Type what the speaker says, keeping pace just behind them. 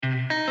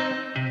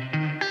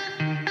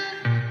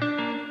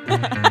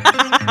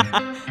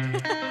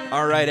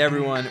All right,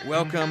 everyone.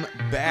 Welcome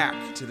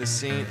back to the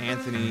St.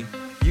 Anthony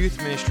Youth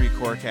Ministry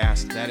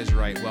CoreCast. That is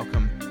right.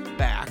 Welcome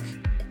back.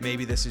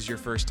 Maybe this is your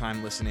first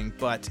time listening,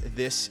 but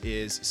this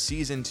is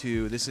season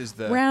 2. This is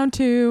the round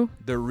 2,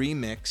 the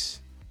remix,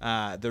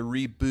 the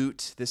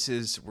reboot. This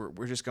is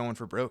we're just going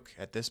for broke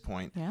at this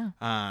point.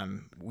 Yeah.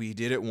 We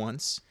did it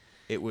once.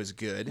 It was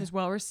good. It was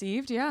well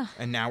received, yeah.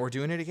 And now we're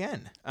doing it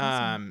again.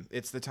 Awesome.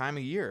 It's the time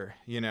of year,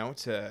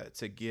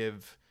 to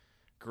give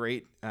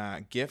great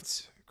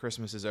gifts.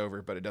 Christmas is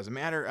over, but it doesn't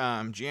matter.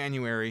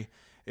 January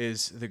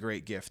is the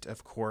great gift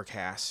of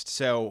CoreCast.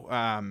 So,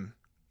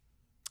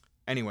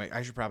 anyway,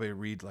 I should probably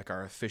read like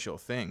our official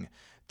thing.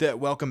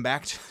 Welcome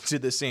back to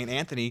the St.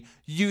 Anthony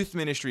Youth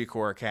Ministry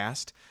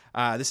CoreCast.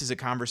 This is a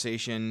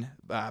conversation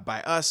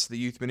by us, the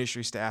youth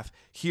ministry staff,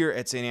 here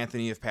at St.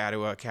 Anthony of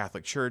Padua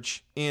Catholic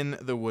Church in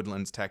the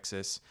Woodlands,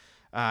 Texas.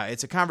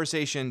 It's a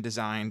conversation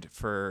designed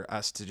for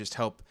us to just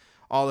help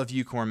all of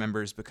you core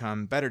members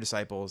become better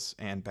disciples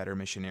and better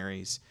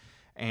missionaries.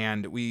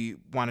 And we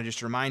want to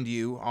just remind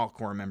you, all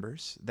core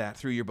members, that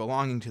through your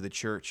belonging to the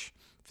church,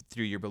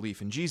 through your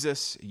belief in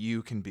Jesus,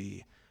 you can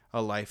be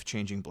a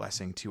life-changing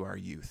blessing to our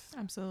youth.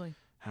 Absolutely.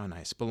 How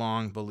nice.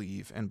 Belong,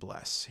 believe, and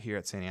bless here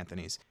at St.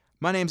 Anthony's.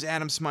 My name's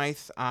Adam Smythe.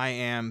 I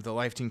am the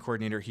Life Team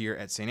Coordinator here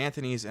at St.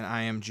 Anthony's, and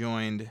I am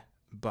joined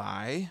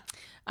by...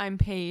 I'm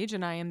Paige,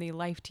 and I am the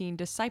Life Team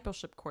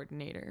Discipleship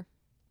Coordinator.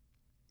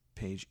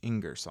 Paige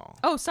Ingersoll.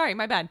 Oh, sorry,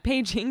 my bad.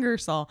 Paige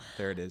Ingersoll.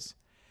 There it is.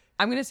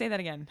 I'm going to say that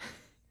again.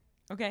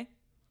 Okay?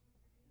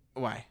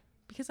 Why?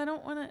 Because I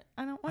don't want to.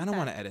 I don't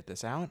want to edit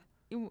this out.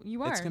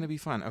 You are. It's going to be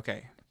fun.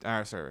 Okay.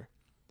 Sorry.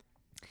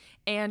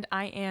 And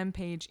I am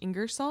Paige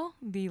Ingersoll,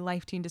 the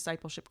Life Team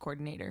Discipleship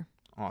Coordinator.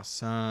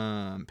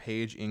 Awesome.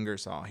 Paige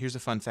Ingersoll. Here's a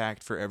fun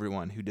fact for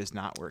everyone who does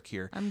not work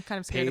here. I'm kind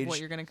of scared of what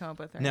you're going to come up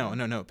with. Right No.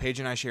 now. Paige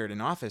and I shared an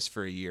office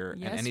for a year.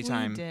 Yes, and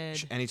anytime, we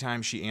did.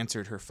 anytime she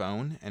answered her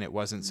phone and it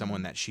wasn't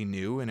someone that she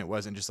knew and it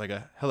wasn't just like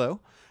a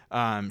hello,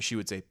 she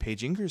would say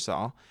Paige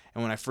Ingersoll.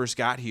 And when I first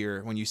got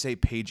here, when you say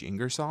Paige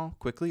Ingersoll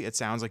quickly, it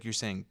sounds like you're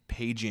saying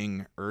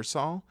paging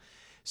Ursol.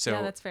 So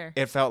yeah, that's fair.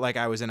 It felt like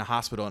I was in a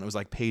hospital and it was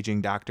like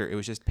paging doctor. It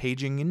was just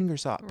paging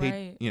Ingersoll.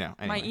 Right. Anyway.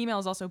 My email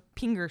is also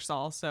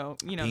Pingersol, so,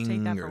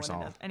 take that for what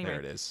it is. Anyway. There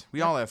it is. We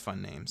all have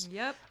fun names.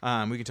 Yep.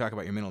 We can talk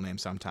about your middle name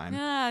sometime.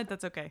 Yeah,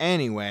 that's okay.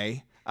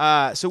 Anyway,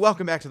 so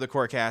welcome back to the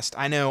CoreCast.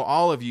 I know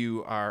all of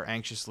you are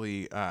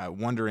anxiously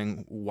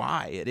wondering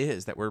why it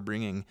is that we're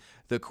bringing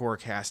the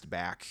CoreCast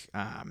back.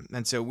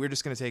 And so we're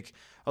just going to take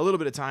a little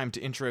bit of time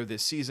to intro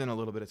this season, a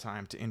little bit of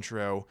time to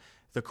intro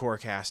the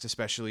CoreCast,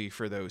 especially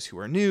for those who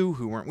are new,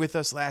 who weren't with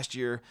us last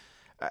year.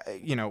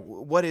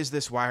 What is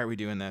this? Why are we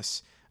doing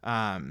this?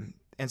 And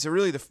so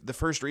really the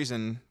first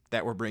reason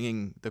that we're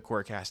bringing the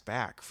CoreCast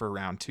back for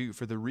round 2,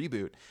 for the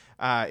reboot,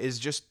 is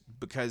just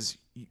because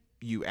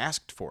you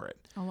asked for it.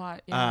 A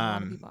lot. Yeah, a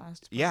lot of people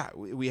asked. Yeah,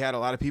 we had a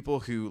lot of people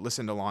who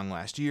listened along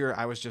last year.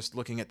 I was just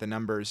looking at the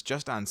numbers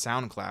just on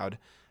SoundCloud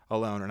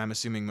alone, and I'm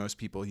assuming most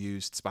people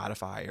used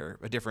Spotify or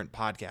a different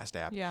podcast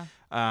app. Yeah.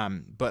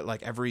 But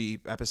like every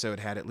episode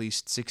had at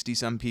least 60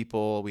 some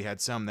people. We had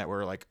some that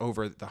were like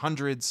over the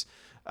hundreds.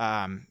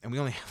 And we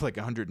only have like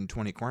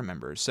 120 core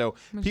members. So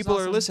Which people is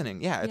awesome. are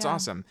listening. Yeah, it's Yeah.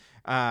 awesome.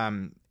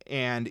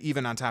 And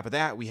even on top of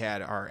that, we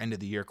had our end of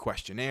the year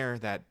questionnaire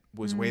that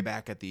was way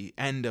back at the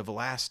end of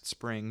last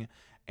spring.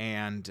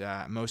 And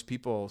most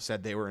people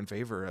said they were in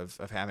favor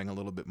of having a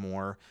little bit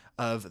more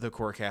of the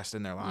CoreCast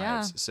in their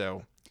lives. Yeah.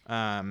 So,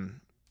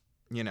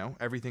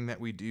 everything that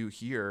we do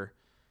here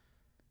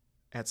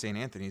at St.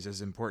 Anthony's,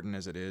 as important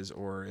as it is,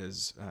 or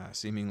as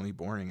seemingly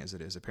boring as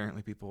it is,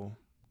 apparently people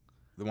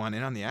want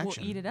in on the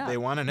action. We'll eat it up. They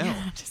want to know.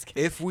 I'm just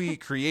kidding. If we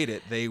create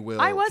it, they will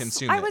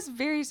consume it. I was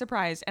very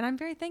surprised, and I'm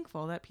very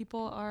thankful that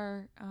people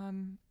are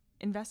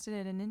invested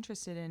in and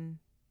interested in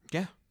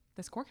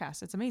this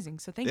CoreCast. It's amazing.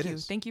 So thank you.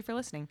 Thank you for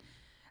listening.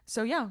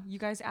 So yeah, you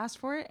guys asked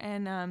for it,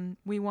 and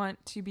we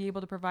want to be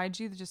able to provide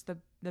you just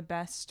the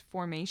best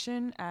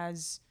formation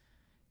as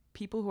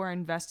people who are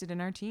invested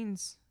in our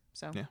teens.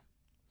 So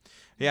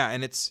yeah,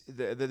 and it's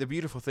the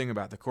beautiful thing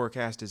about the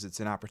CoreCast is it's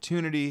an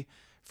opportunity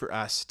for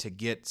us to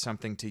get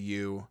something to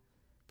you,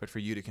 but for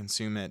you to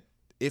consume it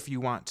if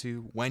you want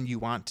to, when you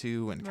want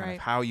to, and kind of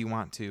how you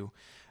want to.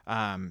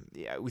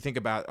 We think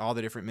about all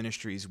the different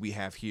ministries we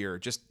have here,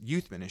 just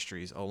youth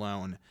ministries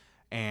alone.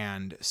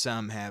 And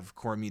some have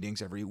core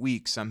meetings every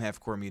week. Some have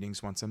core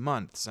meetings once a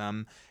month.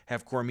 Some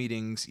have core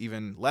meetings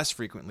even less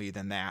frequently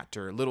than that,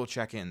 or little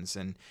check-ins.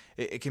 And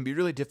it can be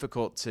really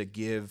difficult to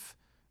give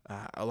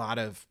a lot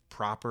of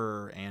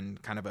proper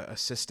and kind of a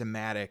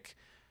systematic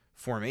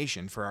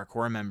formation for our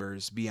core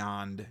members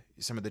beyond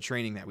some of the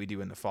training that we do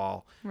in the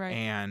fall. Right.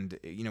 And,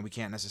 we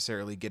can't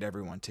necessarily get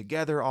everyone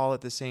together all at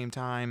the same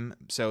time.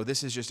 So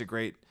this is just a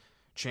great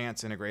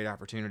chance and a great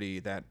opportunity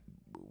that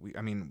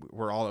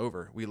we're all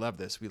over. We love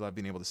this. We love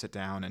being able to sit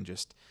down and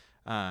just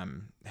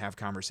have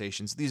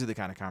conversations. These are the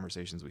kind of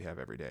conversations we have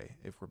every day,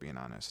 if we're being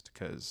honest,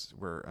 because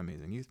we're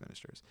amazing youth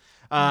ministers.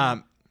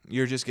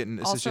 You're just getting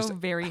this. Also is just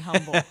very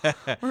humble.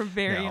 We're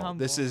very humble.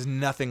 This is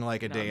nothing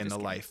like a day in the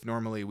life.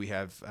 Normally we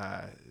have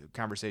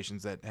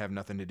conversations that have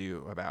nothing to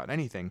do about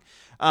anything,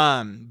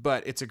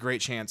 but it's a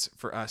great chance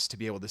for us to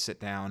be able to sit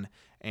down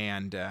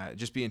and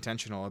just be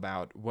intentional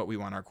about what we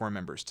want our core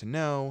members to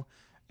know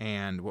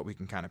and what we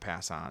can kind of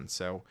pass on.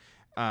 So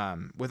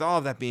with all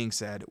of that being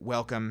said,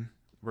 welcome.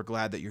 We're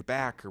glad that you're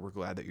back, or we're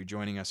glad that you're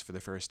joining us for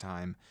the first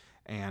time.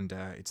 And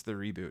it's the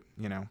reboot,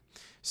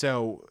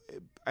 So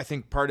I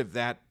think part of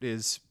that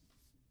is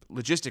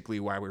logistically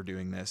why we're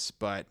doing this,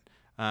 but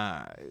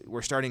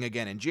we're starting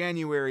again in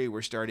January.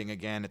 We're starting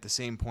again at the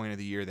same point of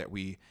the year that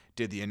we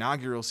did the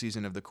inaugural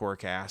season of the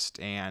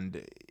CoreCast.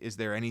 And is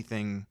there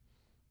anything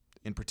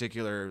in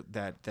particular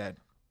that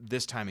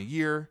this time of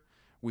year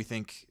we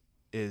think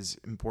is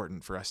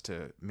important for us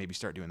to maybe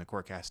start doing the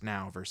CoreCast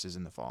now versus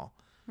in the fall?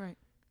 Right.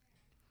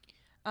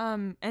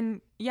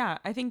 And yeah,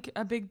 I think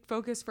a big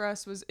focus for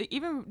us was,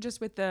 even just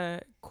with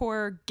the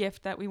core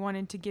gift that we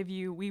wanted to give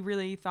you, we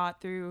really thought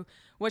through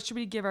what should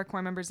we give our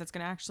core members that's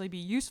going to actually be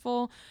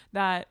useful,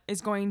 that is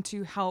going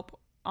to help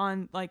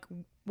on like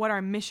what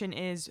our mission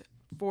is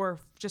for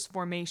just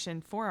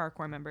formation for our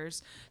core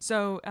members.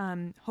 So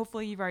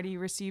hopefully you've already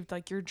received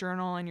like your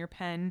journal and your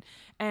pen,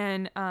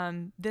 and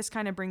this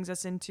kind of brings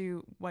us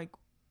into like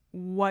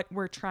what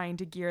we're trying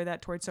to gear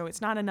that towards. So it's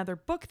not another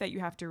book that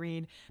you have to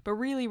read, but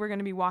really we're going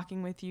to be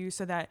walking with you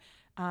so that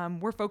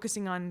we're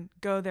focusing on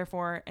go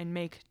therefore and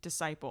make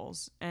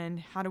disciples. And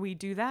how do we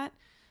do that?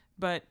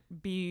 But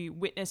be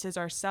witnesses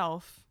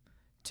ourselves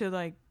to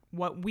like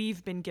what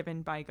we've been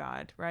given by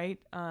God, right?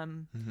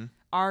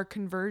 Our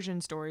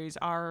conversion stories,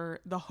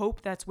 the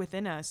hope that's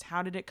within us.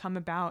 How did it come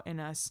about in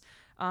us?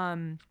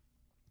 And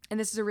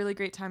this is a really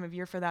great time of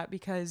year for that,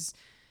 because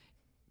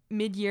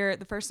mid-year,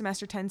 the first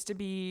semester tends to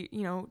be,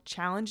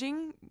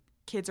 challenging.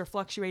 Kids are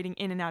fluctuating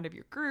in and out of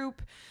your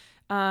group.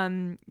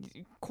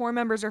 Core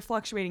members are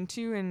fluctuating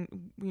too,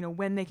 and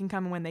when they can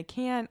come and when they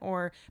can't.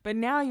 But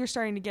now you're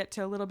starting to get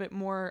to a little bit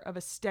more of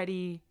a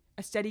steady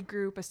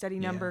group, a steady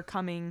number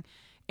coming,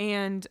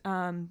 and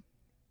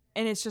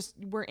it's just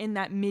we're in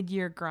that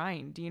mid-year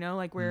grind.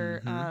 Like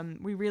we're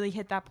we really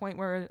hit that point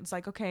where it's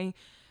like, okay,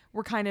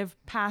 we're kind of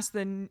past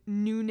the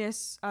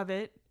newness of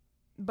it,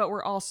 but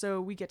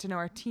we get to know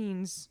our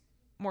teens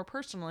more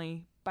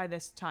personally by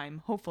this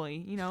time,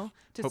 hopefully,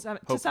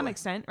 to some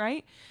extent,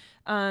 right?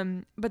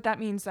 But that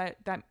means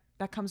that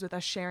comes with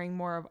us sharing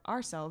more of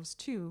ourselves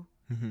too,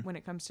 when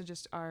it comes to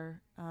just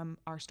our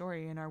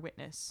story and our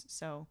witness.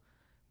 So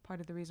part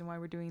of the reason why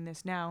we're doing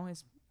this now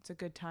is it's a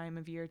good time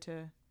of year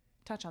to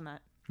touch on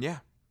that. Yeah,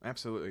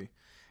 absolutely.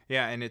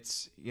 Yeah, and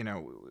it's,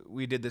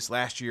 we did this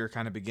last year,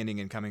 kind of beginning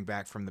and coming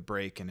back from the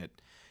break, and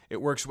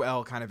it works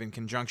well kind of in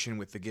conjunction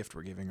with the gift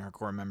we're giving our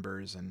core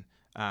members, and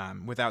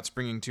without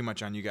springing too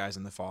much on you guys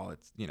in the fall.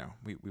 It's,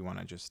 we want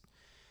to just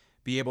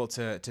be able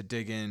to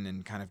dig in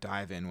and kind of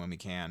dive in when we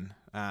can.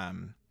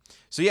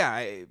 So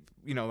yeah,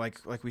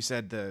 like we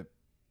said,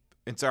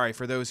 and sorry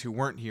for those who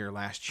weren't here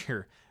last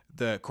year,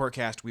 the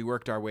CoreCast, we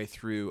worked our way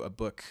through a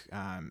book,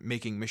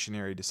 Making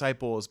Missionary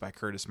Disciples by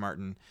Curtis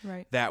Martin.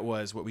 Right. That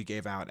was what we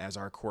gave out as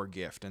our core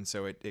gift. And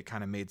so it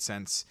kind of made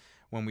sense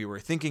when we were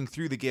thinking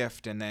through the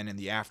gift, and then in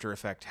the after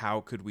effect,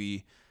 how could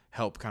we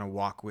help kind of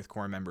walk with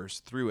core members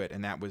through it?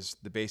 And that was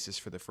the basis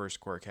for the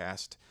first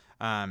CoreCast.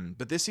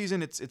 But this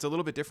season, it's a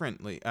little bit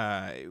differently.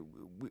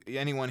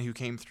 Anyone who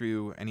came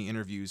through any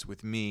interviews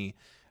with me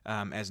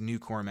as new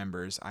core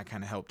members, I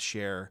kind of helped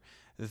share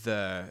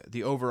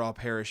the overall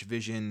parish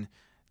vision,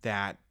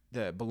 that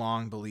the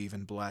belong, believe,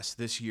 and bless.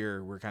 This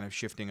year, we're kind of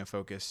shifting a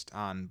focus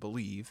on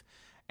believe.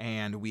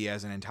 And we,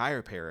 as an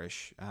entire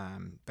parish,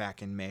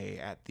 back in May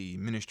at the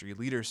Ministry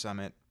Leader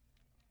Summit,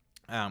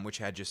 which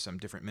had just some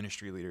different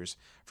ministry leaders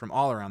from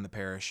all around the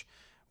parish,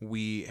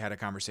 we had a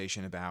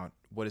conversation about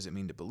what does it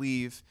mean to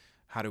believe?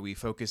 How do we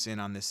focus in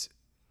on this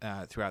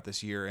throughout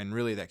this year? And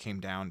really that came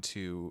down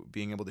to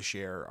being able to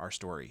share our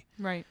story.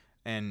 Right.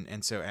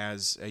 And so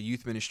as a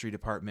youth ministry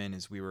department,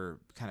 as we were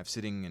kind of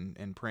sitting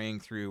and praying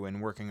through and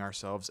working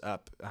ourselves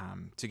up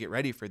to get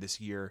ready for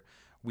this year,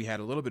 we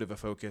had a little bit of a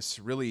focus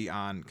really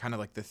on kind of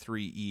like the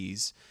 3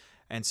 E's.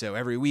 And so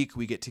every week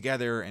we get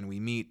together and we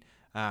meet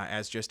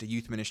as just a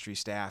youth ministry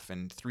staff,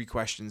 and 3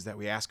 questions that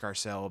we ask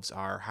ourselves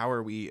are, how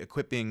are we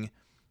equipping,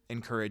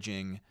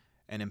 encouraging,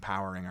 and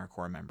empowering our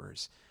core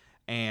members?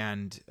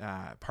 And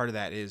part of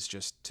that is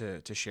just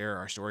to share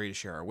our story, to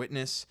share our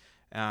witness.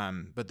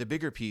 But the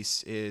bigger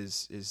piece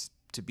is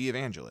to be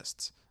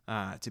evangelists,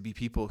 to be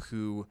people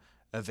who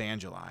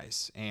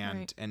evangelize,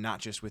 and not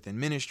just within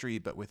ministry,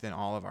 but within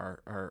all of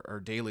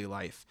our daily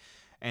life.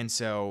 And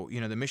so,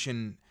 the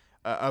mission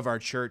of our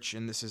church,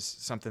 and this is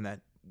something that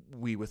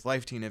we with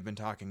Life Team have been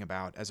talking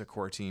about as a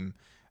core team,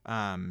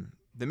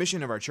 the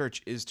mission of our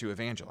church is to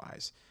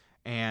evangelize.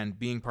 And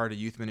being part of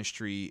youth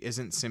ministry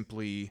isn't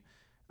simply,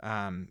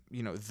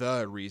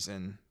 the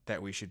reason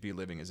that we should be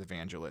living as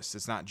evangelists.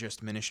 It's not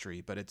just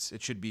ministry, but it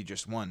should be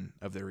just one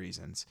of the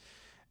reasons.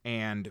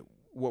 And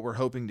what we're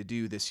hoping to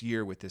do this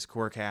year with this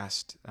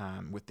CoreCast,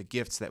 with the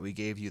gifts that we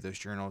gave you, those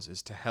journals,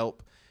 is to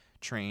help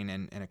train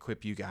and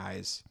equip you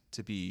guys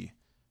to be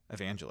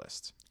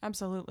evangelists.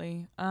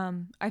 Absolutely.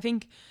 I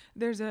think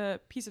there's a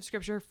piece of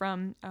scripture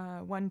from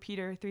 1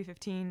 Peter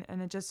 3:15,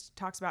 and it just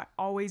talks about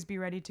always be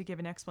ready to give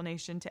an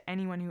explanation to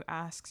anyone who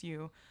asks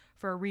you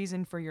for a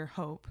reason for your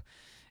hope.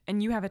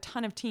 And you have a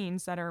ton of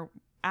teens that are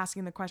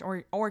asking the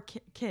question, or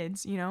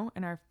kids, in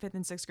our 5th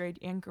and 6th grade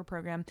anchor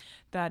program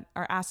that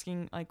are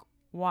asking, like,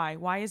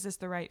 why is this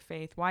the right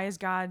faith? Why is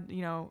God,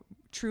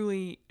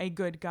 truly a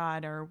good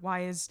God? Or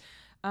why is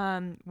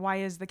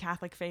the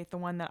Catholic faith the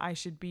one that I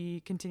should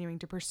be continuing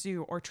to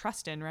pursue or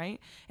trust in, right?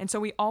 And so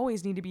we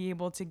always need to be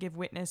able to give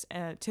witness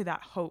to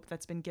that hope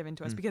that's been given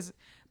to us, because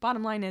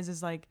bottom line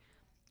is like,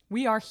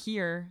 we are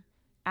here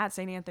at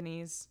St.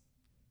 Anthony's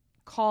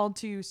called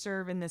to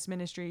serve in this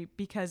ministry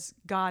because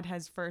God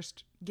has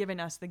first given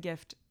us the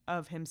gift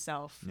of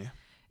himself. Yeah.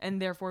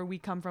 And therefore we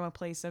come from a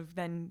place of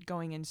then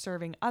going and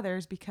serving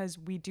others because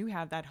we do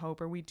have that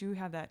hope, or we do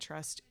have that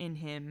trust in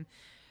him.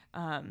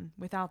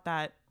 Without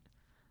that,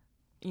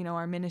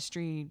 our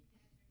ministry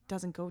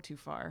doesn't go too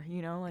far,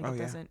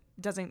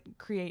 doesn't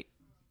create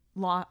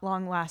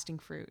long lasting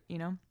fruit,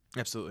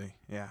 Absolutely.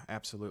 Yeah,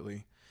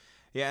 absolutely.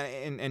 Yeah.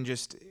 And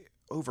just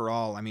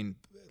overall, I mean,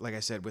 like I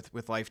said,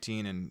 with Life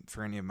Teen, and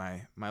for any of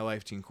my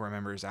Life Teen core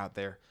members out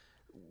there,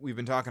 we've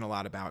been talking a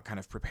lot about kind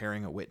of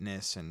preparing a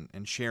witness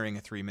and sharing a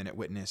 3-minute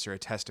witness or a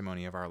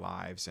testimony of our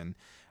lives. And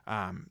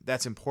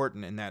that's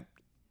important, and that,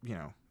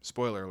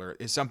 spoiler alert,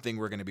 is something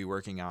we're going to be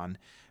working on.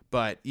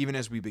 But even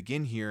as we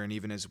begin here, and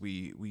even as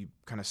we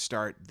kind of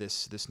start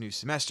this new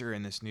semester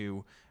and this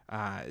new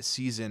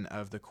season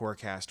of the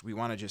CoreCast, we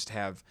want to just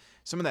have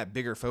some of that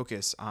bigger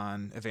focus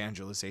on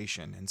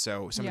evangelization. And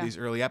so some of these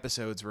early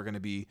episodes, we're going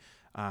to be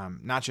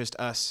not just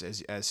us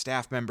as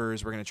staff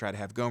members. We're going to try to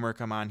have Gomer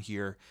come on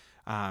here.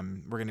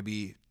 We're going to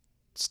be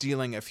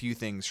stealing a few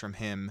things from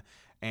him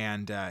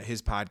and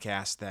his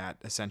podcast that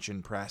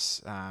Ascension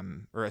Press,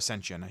 or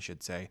Ascension, I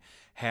should say,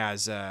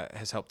 has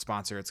helped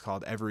sponsor. It's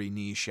called Every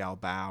Knee Shall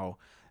Bow.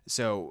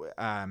 So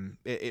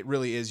it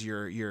really is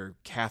your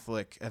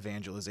Catholic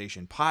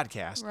evangelization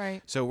podcast.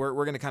 Right. So we're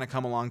going to kind of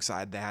come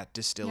alongside that,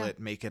 distill it,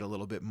 make it a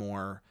little bit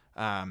more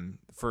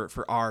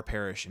for our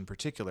parish in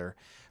particular.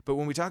 But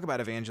when we talk about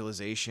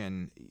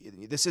evangelization,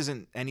 this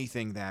isn't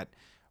anything that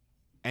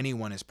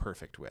anyone is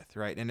perfect with,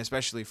 right? And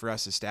especially for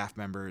us as staff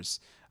members,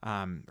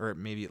 or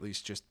maybe at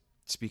least just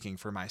speaking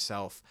for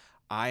myself,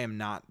 I am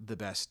not the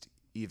best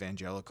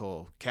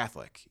evangelical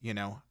Catholic.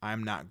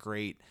 I'm not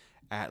great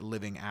at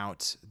living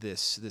out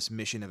this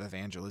mission of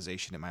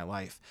evangelization in my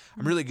life.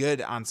 I'm really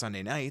good on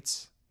Sunday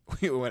nights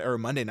or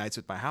Monday nights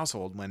with my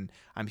household when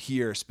I'm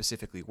here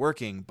specifically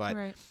working.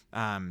 But,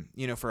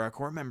 for our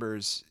core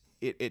members,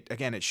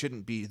 it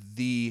shouldn't be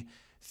the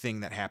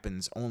thing that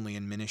happens only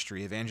in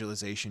ministry.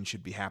 Evangelization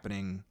should be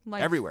happening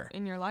everywhere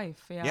in your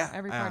life.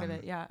 Every part of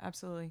it. Yeah,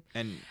 absolutely.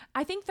 And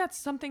I think that's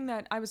something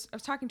that I was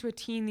talking to a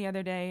teen the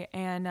other day,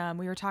 and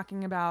we were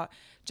talking about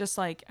just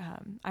like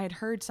I had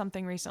heard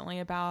something recently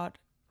about,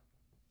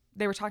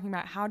 they were talking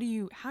about how do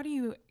you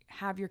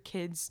have your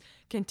kids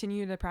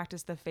continue to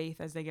practice the faith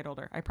as they get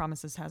older. I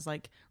promise this has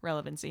like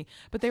relevancy,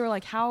 but they were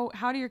like, how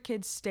do your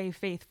kids stay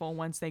faithful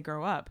once they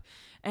grow up?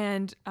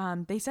 And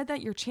they said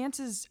that your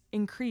chances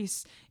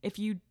increase if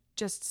you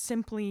just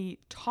simply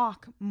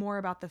talk more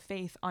about the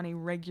faith on a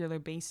regular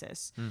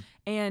basis.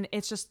 And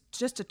it's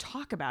just to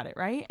talk about it,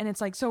 right? And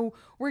it's like, so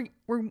we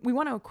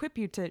want to equip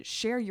you to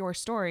share your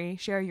story,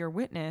 share your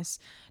witness,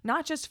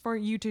 not just for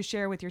you to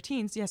share with your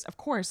teens. Yes, of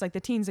course, like the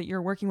teens that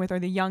you're working with or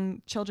the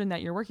young children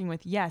that you're working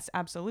with. Yes,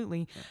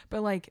 absolutely. Yeah.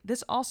 But like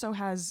this also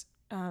has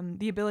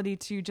the ability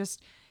to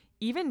just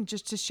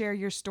to share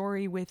your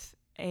story with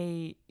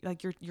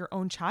your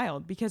own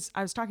child, because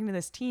I was talking to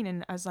this teen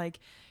and I was like,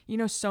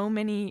 so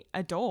many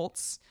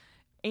adults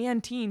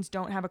and teens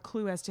don't have a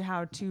clue as to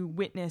how to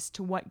witness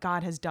to what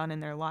God has done in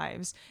their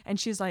lives. And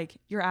she's like,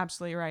 you're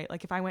absolutely right.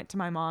 Like if I went to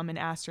my mom and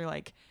asked her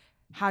like,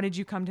 how did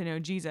you come to know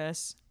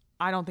Jesus?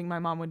 I don't think my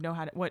mom would know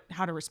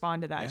how to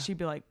respond to that. Yeah. She'd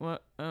be like, well,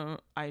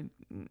 I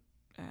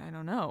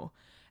don't know.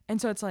 And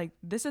so it's like,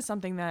 this is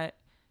something that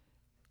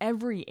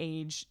every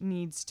age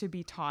needs to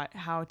be taught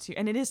how to,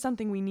 and it is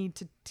something we need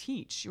to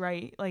teach,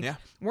 right? Like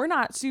we're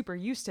not super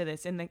used to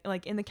this in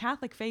the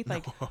Catholic faith,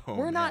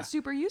 we're not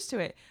super used to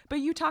it. But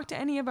you talk to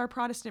any of our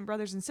Protestant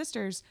brothers and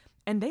sisters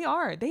and they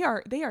are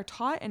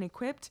taught and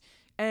equipped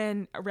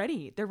and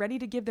ready. They're ready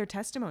to give their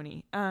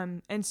testimony.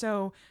 And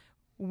so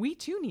we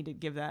too need to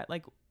give that.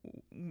 Like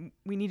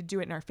we need to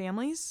do it in our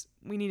families.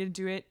 We need to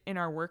do it in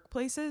our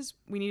workplaces.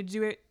 We need to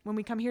do it when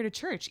we come here to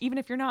church. Even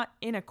if you're not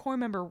in a core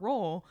member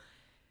role,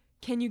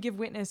 can you give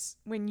witness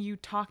when you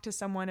talk to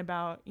someone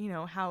about,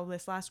 how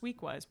this last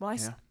week was? Well,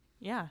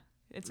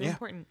 it's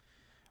important.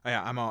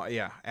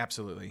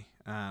 Absolutely.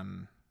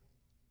 All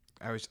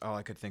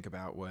I could think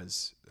about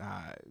was,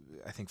 I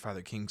think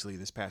Father Kingsley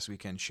this past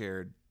weekend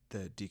shared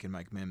the Deacon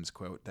Mike Mims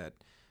quote that,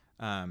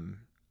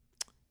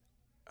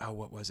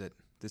 what was it?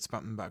 It's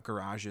something about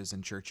garages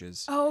and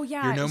churches. Oh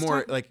yeah. You're no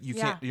more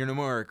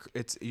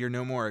you're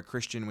no more a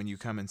Christian when you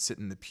come and sit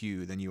in the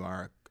pew than you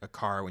are a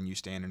car when you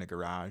stand in a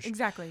garage.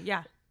 Exactly.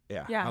 Yeah.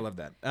 Yeah. Yeah. I love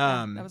that.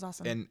 That was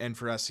awesome. And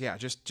for us,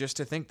 just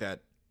to think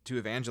that to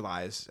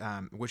evangelize,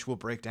 which we'll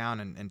break down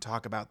and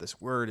talk about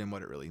this word and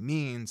what it really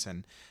means.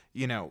 And,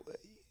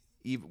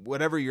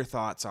 whatever your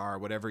thoughts are,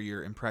 whatever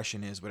your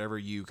impression is, whatever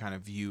you kind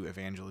of view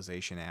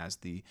evangelization as,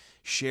 the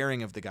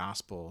sharing of the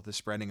gospel, the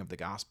spreading of the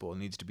gospel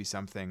needs to be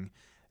something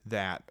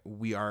that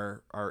we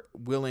are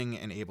willing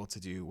and able to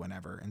do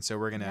whenever. And so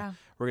we're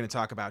gonna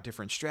talk about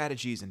different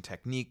strategies and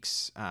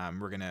techniques.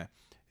 We're gonna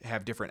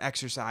have different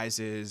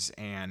exercises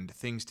and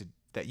things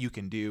that you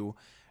can do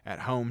at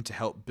home to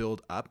help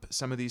build up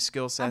some of these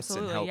skill sets.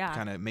 Absolutely, and help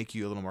kind of make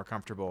you a little more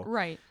comfortable.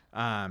 Right.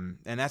 And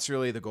that's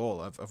really the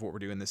goal of what we're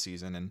doing this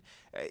season. And,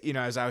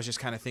 as I was just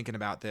kind of thinking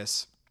about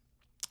this,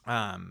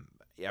 I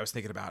was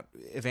thinking about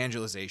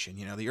evangelization,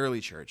 the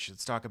early church.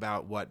 Let's talk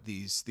about what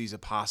these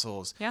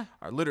apostles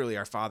are, literally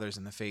our fathers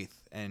in the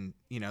faith. And,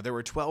 there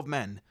were 12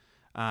 men,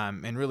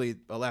 and really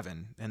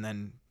 11, and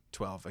then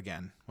 12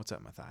 again. What's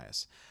up,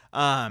 Matthias?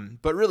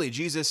 But really,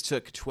 Jesus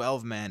took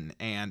 12 men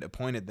and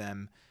appointed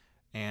them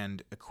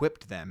and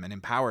equipped them and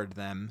empowered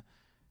them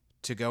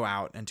to go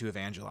out and to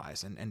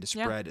evangelize and to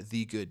spread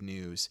the good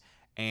news.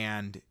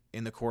 And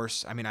in the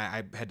course,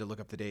 I had to look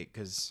up the date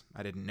because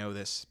I didn't know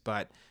this,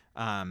 but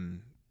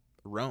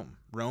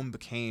Rome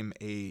became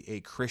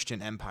a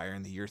Christian empire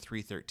in the year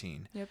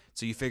 313. Yep.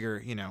 So you figure,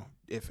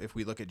 if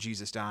we look at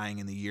Jesus dying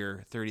in the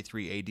year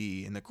 33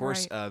 AD, in the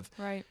course of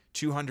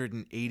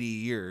 280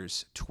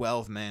 years,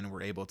 12 men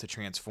were able to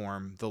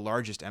transform the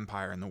largest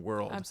empire in the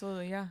world.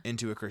 Absolutely, yeah.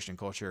 Into a Christian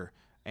culture.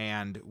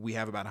 And we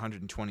have about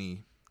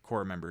 120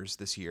 core members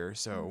this year.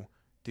 So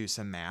do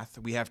some math.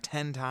 We have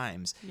 10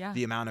 times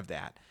the amount of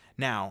that.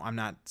 Now, I'm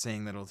not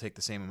saying that it'll take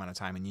the same amount of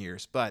time in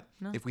years, but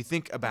if we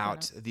think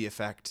about the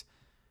effect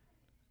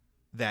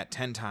that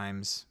 10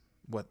 times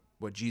what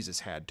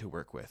Jesus had to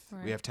work with,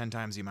 we have 10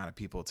 times the amount of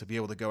people to be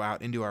able to go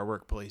out into our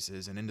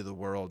workplaces and into the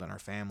world and our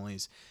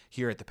families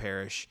here at the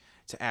parish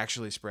to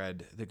actually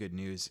spread the good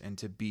news and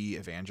to be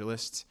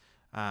evangelists.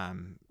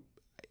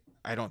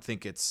 I don't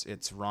think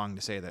it's wrong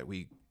to say that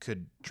we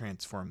could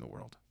transform the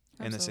world.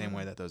 Absolutely. In the same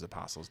way that those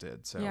apostles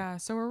did. So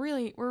we're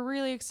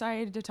really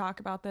excited to talk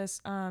about this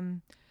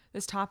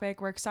this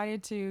topic. We're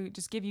excited to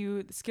just give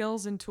you the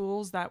skills and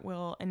tools that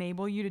will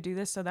enable you to do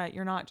this, so that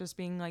you're not just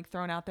being like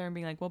thrown out there and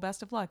being like, well,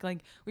 best of luck. Like,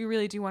 we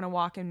really do want to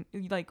walk in,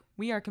 like,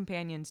 we are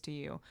companions to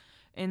you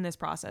in this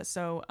process.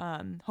 So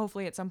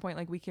hopefully at some point,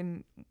 like,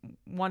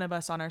 one of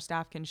us on our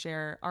staff can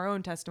share our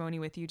own testimony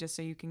with you, just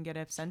so you can get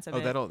a sense of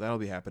it. That'll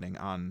be happening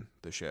on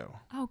the show.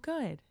 Oh,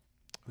 good.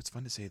 It's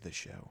fun to say the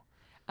show.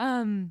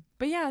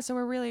 But yeah, so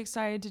we're really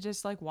excited to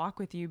just like walk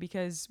with you,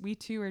 because we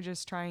too are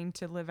just trying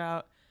to live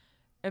out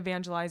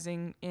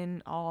evangelizing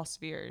in all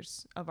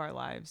spheres of our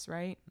lives,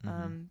 right?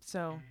 Mm-hmm.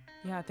 So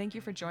yeah, thank you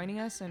for joining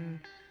us, and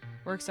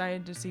we're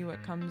excited to see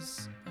what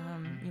comes,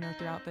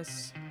 throughout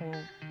this whole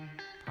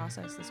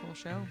process, this whole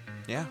show.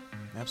 Yeah,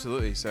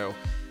 absolutely. So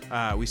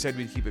we said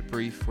we'd keep it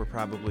brief. We're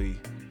probably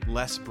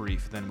less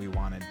brief than we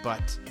wanted,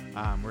 but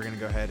we're going to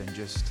go ahead and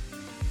just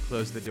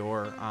close the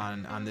door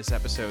on this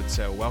episode.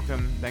 So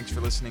welcome. Thanks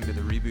for listening to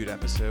the Reboot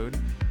episode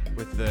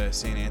with the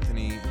St.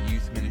 Anthony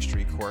Youth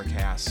Ministry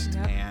CoreCast.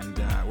 Yep.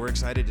 And we're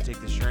excited to take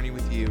this journey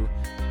with you,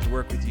 to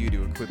work with you,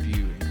 to equip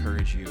you,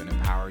 encourage you, and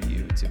empower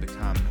you to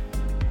become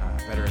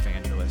better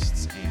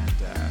evangelists,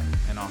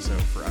 and also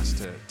for us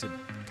to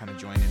kind of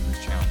join in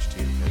this challenge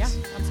too. Yeah,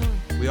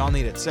 absolutely. We all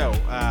need it. So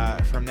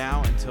from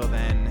now until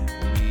then,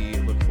 we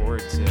look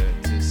forward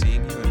to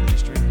seeing you in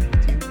ministry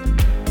with you.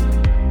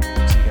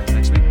 See you guys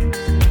next week.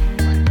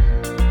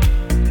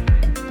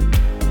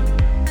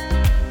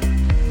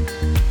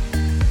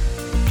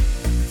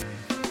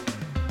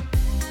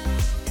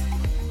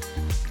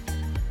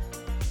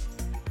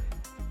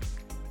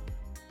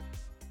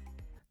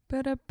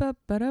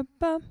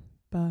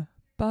 Bye.